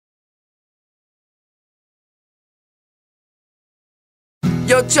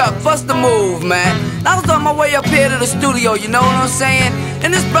Yo, Chuck, what's the move, man? I was on my way up here to the studio, you know what I'm saying?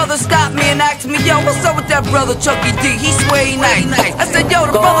 And this brother stopped me and asked me, yo, what's up with that brother Chucky D? He swear he nice. I said,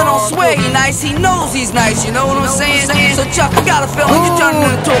 yo, the brother don't swear he nice, he knows he's nice, you know what I'm saying? So Chuck, I got a feeling you're turning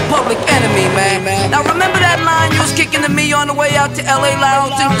into a public enemy, man. Now remember that line you was kicking to me on the way out to LA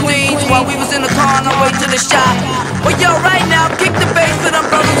Lounge in Queens while we was in the car on the way to the shop? Well, yo, right now, kick the bass for them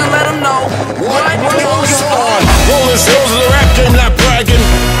brothers and let them know what goes on. Rolling hills of the rap game, not bragging.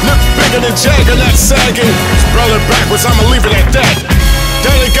 Look bigger than Jagger, not sagging. Spell it backwards, I'ma leave it at that.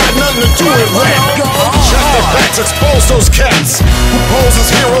 That ain't got nothing to do with rap. Check the facts, expose those cats who pose as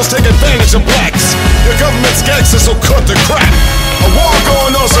heroes, take advantage of blacks. Your government's gangsters, so cut the crap. A war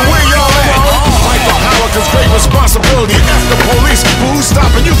going on, so where y'all at? Fight for power, cause great responsibility. F the police, who's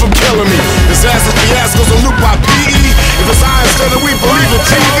stopping you from killing me? Disasters, fiascos, a loop by PE. If it's I instead of we believe in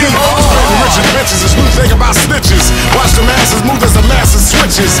TV. Spreading rich and bitches, it's new thing about snitches. Watch the masses move as the masses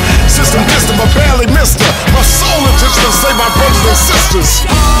switches. System distant, but barely missed her. My soul intention to save my brothers and sisters.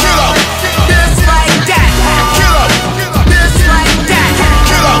 Get up! Just like that. Get up! Just like that.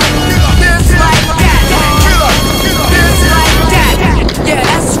 Get up! Just like that. Get up! Just like that. Yeah,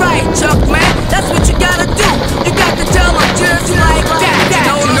 that's right, Chuck, man. That's what you gotta do. You got to tell them just like that. You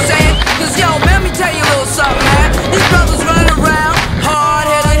know what I'm saying? Cause yo, man, let me tell you a little something, man. These brothers running around,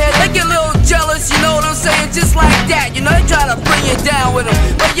 hard-headed, they get a little jealous, you know what I'm saying? Just like that. You know, they try to bring you down with them.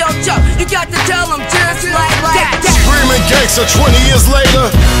 But yo, Chuck, you got to tell them just like that. Screaming gangster 20 years later.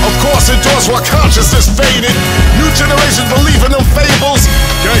 Of course endorsed while consciousness faded. New generations believe in them fables.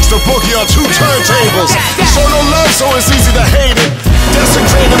 Gangsta boogie on 2 turntables. Show no love, so it's easy to hate it.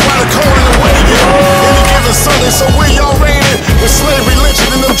 Desecrated by the cold and the waiting. Any given Sunday, so where y'all raided? With slavery,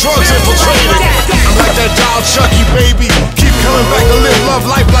 lynching, and them drugs infiltrated. I'm like that doll Chucky, baby. Keep coming back to live love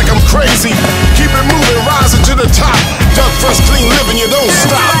life like I'm crazy. Keep it moving, rising to the top. Duck first, clean living, you don't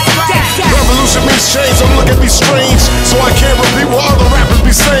stop. Revolution means change, don't look at me strange. So I can't repeat what other rappers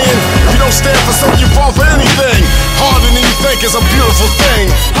be saying. If you don't stand for something, you fall for anything. Harder than you think is a beautiful thing.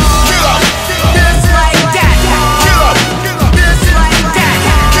 Get up! Just like that. Get up! Just like that.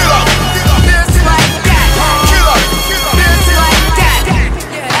 Get up! Just like that. Get up! Just like that.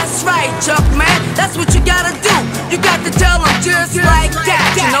 Yeah, that's right, Chuck, man. That's what you gotta do. You got to tell them just like that.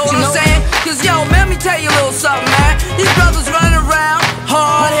 You know what I'm saying? Cause yo, man, let me tell you a little something, man. These brothers running around,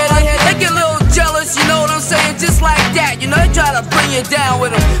 hard-headed, they get a little jealous, you know what I'm saying? Just like that. You know, they try to bring you down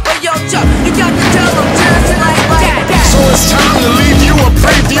with them. But yo, Chuck, you got to tell them just like that. So it's time to leave you a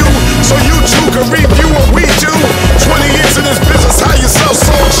preview, so you too can review what we do. 20 years in this business, how yourself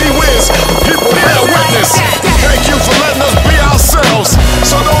so gee whiz. People bear witness. Thank you for letting us be ourselves.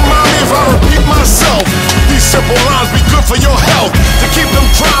 So don't mind me if I repeat myself. These simple lines be good for your health, to keep them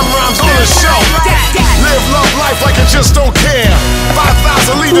crime rhymes on the shelf. Live love life like you just don't care.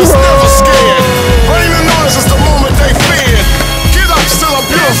 5,000 leaders never scared. Rain and noise is the moment they feared. Get up, still a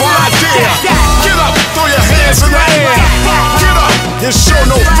beautiful idea. Get up, throw your hands in the air. Get up and show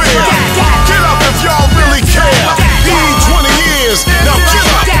no fear.